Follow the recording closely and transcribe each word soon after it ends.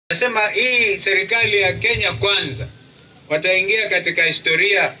Nasema hii serikali ya Kenya kwanza wataingia katika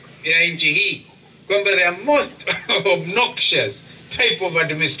historia ya nchi hii kwamba they are most obnoxious type of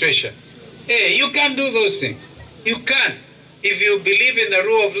administration. Hey, you can't do those things. You can't. If you believe in the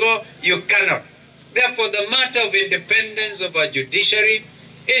rule of law, you cannot. Therefore, the matter of independence of our judiciary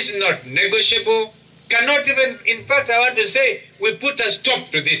is not negotiable. Cannot even, in fact, I want to say, we put a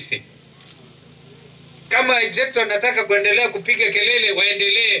stop to this thing. Kama executive wanataka kuendelea kupiga kelele,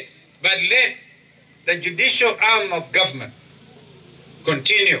 waendelee, but let the judicial arm of government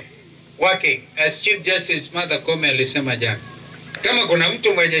continue working. As Chief Justice Martha Koome alisema jana, kama kuna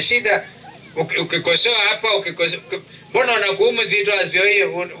mtu mwenye shida, ukikosoa hapa, mbona unakuumu zito azioye,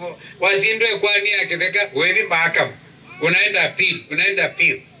 wazindwe kwani akitheka, wewe mahakama, unaenda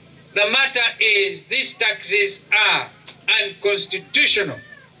appeal. The matter is, these taxes are unconstitutional.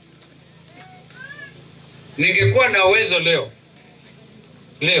 Ningekuwa na uwezo leo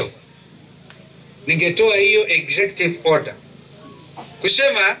ningetoa hiyo executive order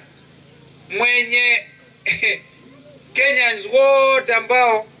kusema mwenye Kenyans wote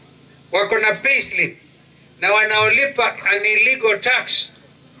ambao wako na payslip na wanaolipa an illegal tax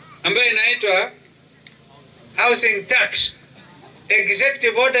ambayo inaitwa housing tax,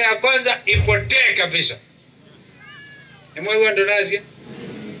 executive order ya kwanza ipotee kabisa.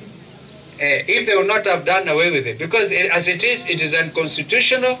 If they would not have done away with it, because as it is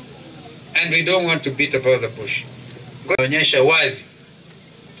unconstitutional, and we don't want to beat about the bush. Onyesha wazi.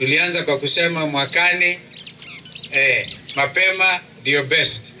 Tulianza kwa kusema mwakani mapema ndio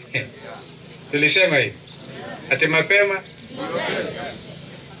best. Tulisema hivi. Ati mapema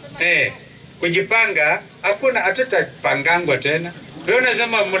kujipanga, hakuna, hatutapangangwa tena.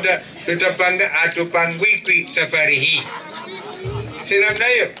 Tunasema muda tutapanga, atupangwiki safari hii. Si namna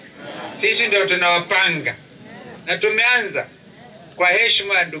hiyo. Sisi ndio tunawapanga. Na tumeanza kwa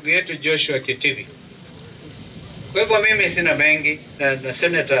heshima ya ndugu yetu Joshua Kitivi. Kwa hivyo mimi sina mengi na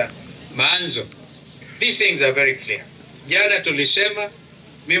Senator Maanzo. These things are very clear. Jana tulisema,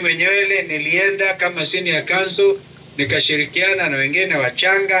 mimi mwenyewe nilienda kama senior counsel, nikashirikiana na wengine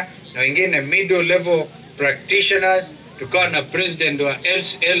wachanga na wengine middle level practitioners, tukawa na president wa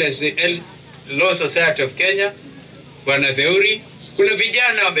Law Society of Kenya, Bwana Theuri. Kuna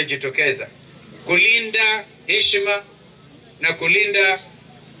vijana wamejitokeza kulinda heshima na kulinda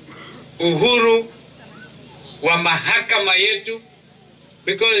uhuru wa mahakama yetu,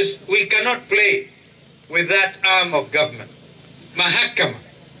 because we cannot play with that arm of government. Mahakama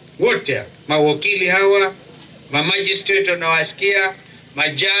wote, mawakili hawa, magistrate wanawasikia,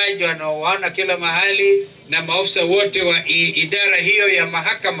 majaji wanaowaona kila mahali, na maofisa wote wa idara hiyo ya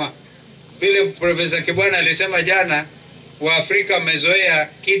mahakama. Vile Profesa Kibwana alisema jana, wa Afrika wamezoea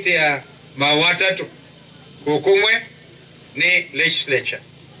kiti ya mawatatu, hukumwe ni legislature,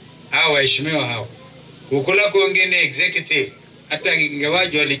 hao waheshimiwa hao. Hukula kwingine executive, hata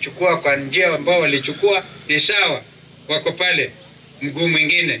ingawaji walichukua kwa njia ambao walichukua ni sawa, wako pale mguu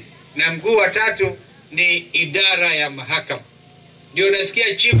mwingine, na mguu wa tatu ni idara ya mahakama. Ndio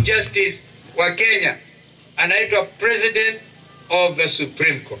nasikia Chief Justice wa Kenya anaitwa President of the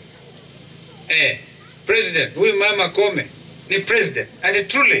Supreme Court. President, huyu Mama Koome ni president, and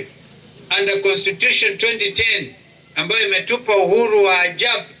truly under Constitution 2010 ambayo imetupa uhuru wa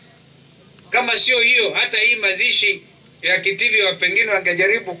ajabu. Kama sio hiyo, hata hii mazishi ya Kitivi wa pengine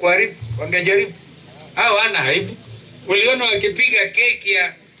wangejaribu kuharibu, wangejaribu. Hao hana haibu. Uliona wakipiga keki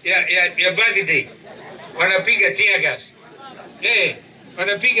ya birthday, wanapiga tear gas.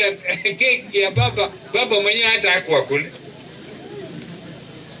 Wanapiga keki ya baba mwenyewe hata hakuwa kule.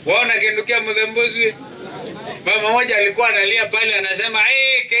 Waona kindukia Mudhembozi, mama mmoja alikuwa analia pale, anasema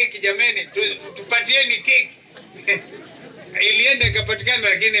keki jameni, tupatieni keki. Ilienda ikapatikana,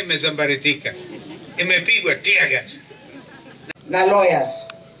 lakini imezambaratika, imepigwa tear gas. Na lawyers,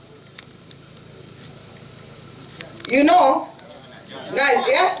 you know,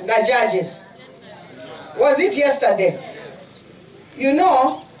 na judges. Was it yesterday? You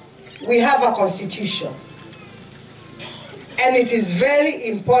know, we have a constitution, and it is very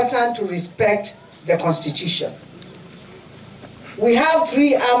important to respect the constitution. We have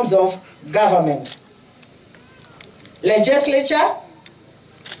 3 arms of government: legislature,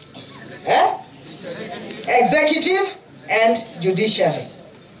 executive, and judiciary.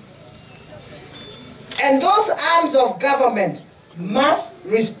 And those arms of government must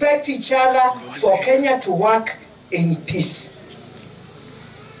respect each other for Kenya to work in peace.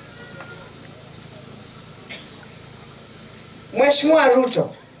 Mheshimiwa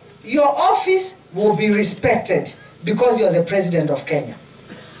Ruto, your office will be respected because you're the President of Kenya.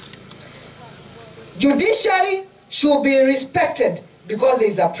 Judiciary should be respected because there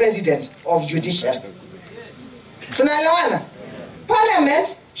is a president of judiciary. Tunaelewana?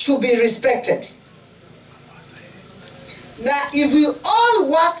 Parliament should be respected. Now, if we all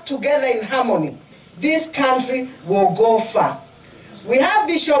work together in harmony, this country will go far. We have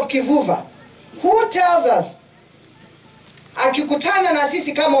Bishop Kivuva, who tells us, akikutana na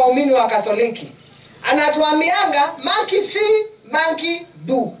sisi kama waumini wa Katoliki, anatuambianga, monkey see, monkey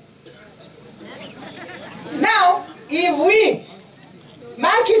do. Now, if we,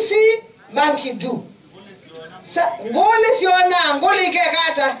 monkey see, monkey do. Nguli siona, nguli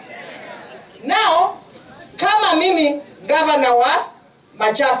ikekata. Now, kama mimi governor wa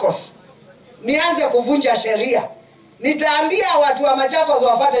Machakos, nianze kuvunja sheria, nitaambia watu wa Machakos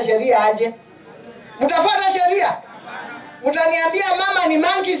wafuate sheria aje? Mtafuata sheria? Mtaniambia mama ni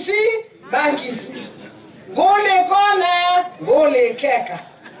monkey see, monkey see. Nguli kona, nguli keka.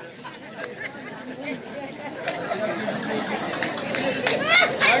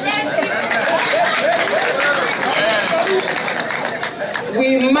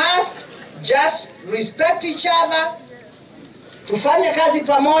 We must just respect each other. Tufanye kazi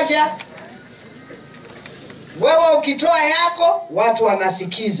pamoja. Wewe ukitoa yako, watu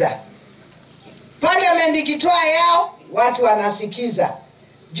wanasikiza. Parliament ikitoa yao, watu wanasikiza.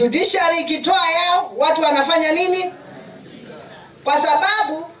 Judiciary ikitoa yao, watu wanafanya nini? Kwa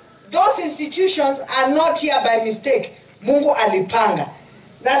sababu those institutions are not here by mistake. Mungu alipanga.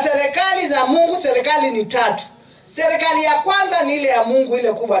 Na serikali za Mungu, serikali ni 3. Serikali ya kwanza ni ile ya Mungu,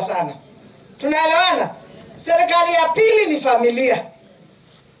 ile kubwa sana. Tunaelewana? Serikali ya pili ni familia.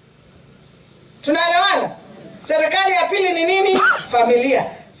 Tunaelewana? Serikali ya pili ni nini? Familia.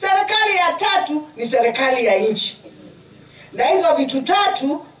 Serikali ya 3 ni serikali ya nchi. Na hizo vitu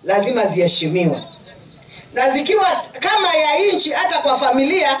 3 lazima ziheshimiwe. Na zikiwa kama ya nchi, hata kwa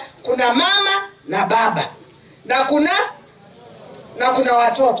familia kuna mama na baba. Na kuna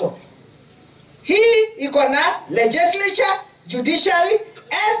watoto. Hii iko na legislature, judiciary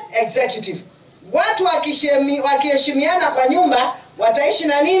and executive. Watu wakiheshimiana kwa nyumba, wataishi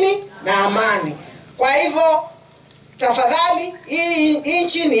na nini? Na amani. Kwa hivyo, tafadhali, hii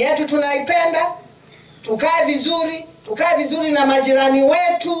nchi ni yetu, tunaipenda. Tukae vizuri na majirani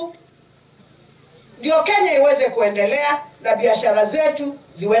wetu. Ndio Kenya iweze kuendelea na biashara zetu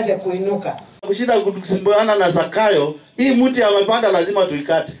ziweze kuinuka. Kushinda kusimbuana na Zakayo, hii mti amepanda lazima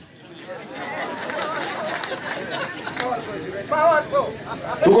tuikate.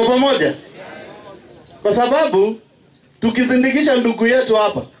 Tuko pamoja? Kwa sababu tukizindikisha ndugu yetu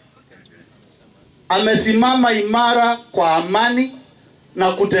hapa, amesimama imara kwa amani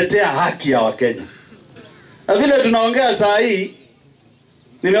na kutetea haki ya Wakenya. Na vile tunaongea saa hii,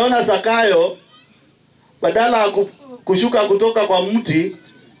 nimeona Zakayo badala kushuka kutoka kwa mti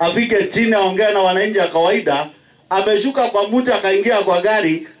afike chini aongee na wananchi wa kawaida, ameshuka kwa mti akaingia kwa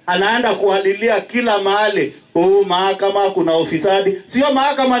gari, anaenda kuhalilia kila mahali. Mahakama kuna ufisadi. Sio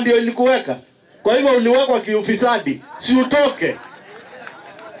mahakama ndio ilikuweka. Kwa hivyo uliwekwa kiufisadi, si utoke.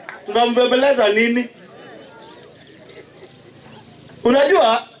 Tunambembeleza nini?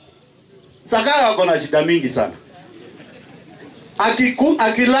 Unajua Zakayo ako na shida mingi sana.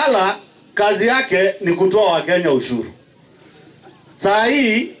 Akilala kazi yake ni kutoa Wakenya ushuru. Saa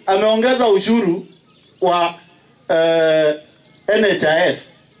hii ameongeza ushuru wa NHIF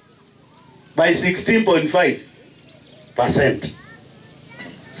by 16.5%.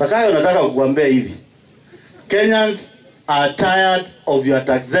 Zakayo nataka kukuambia hivi. Kenyans are tired of your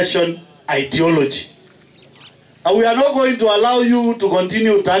taxation ideology. And we are not going to allow you to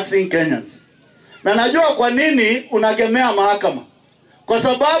continue taxing Kenyans. Na najua kwa nini unakemea mahakama. Kwa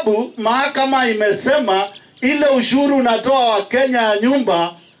sababu mahakama imesema ile ushuru unatoa wa Kenya ya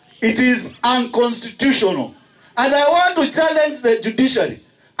nyumba, it is unconstitutional. And I want to challenge the judiciary.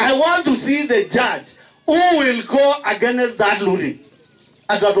 I want to see the judge who will go against that ruling.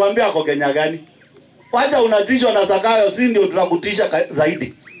 Atatuambia kwa Kenya gani? Wacha unatishwa na Zakayo, si ndio tunakutisha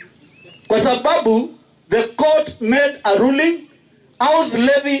zaidi. Kwa sababu the court made a ruling, house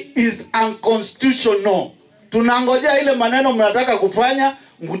levy is unconstitutional. Tunangojea ile maneno mnataka kufanya,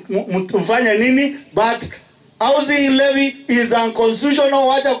 mfanye nini? But housing levy is unconstitutional.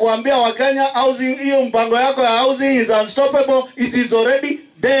 Wacha kuambia Wakenya housing, hiyo mpango yako ya housing is unstoppable. It is already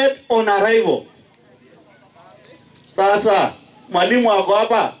dead on arrival. Sasa mwalimu wako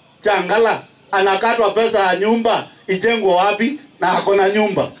hapa Changala anakatwa pesa ya nyumba, ijengwe wapi na ako na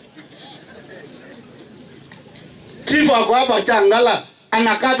nyumba? Chief wako hapa Changala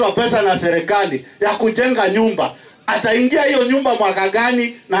anakatwa pesa na serikali ya kujenga nyumba. Ataingia hiyo nyumba mwaka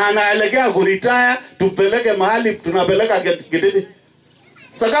gani na anaelekea kuretire, tupeleke mahali tunapeleka Gititi?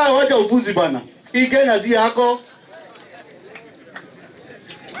 Zakayo wacha upuzi bana. Hii Kenya si yako.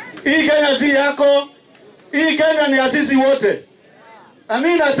 Hii Kenya si yako. Hii Kenya ni ya sisi wote. Na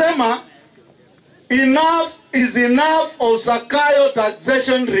mimi nasema enough is enough of Sakayo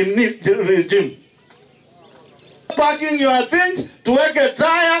taxation regime. Parking your things, tuweke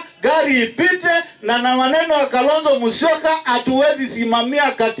taya, gari ipite, na maneno ya Kalonzo Musyoka hatuwezi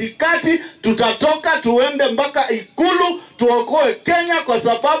simamia katikati, tutatoka tuende mpaka Ikulu tuokoe Kenya, kwa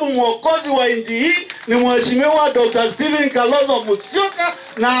sababu mwokozi wa nchi hii ni Mheshimiwa Dr. Stephen Kalonzo Musyoka,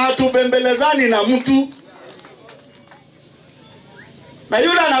 na hatubembelezani na mtu. Na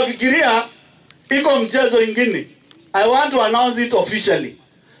yule anafikiria iko mchezo ingine. I want to announce it officially.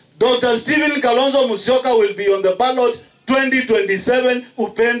 Dr. Stephen Kalonzo Musyoka will be on the ballot 2027,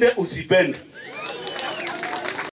 upende usipende.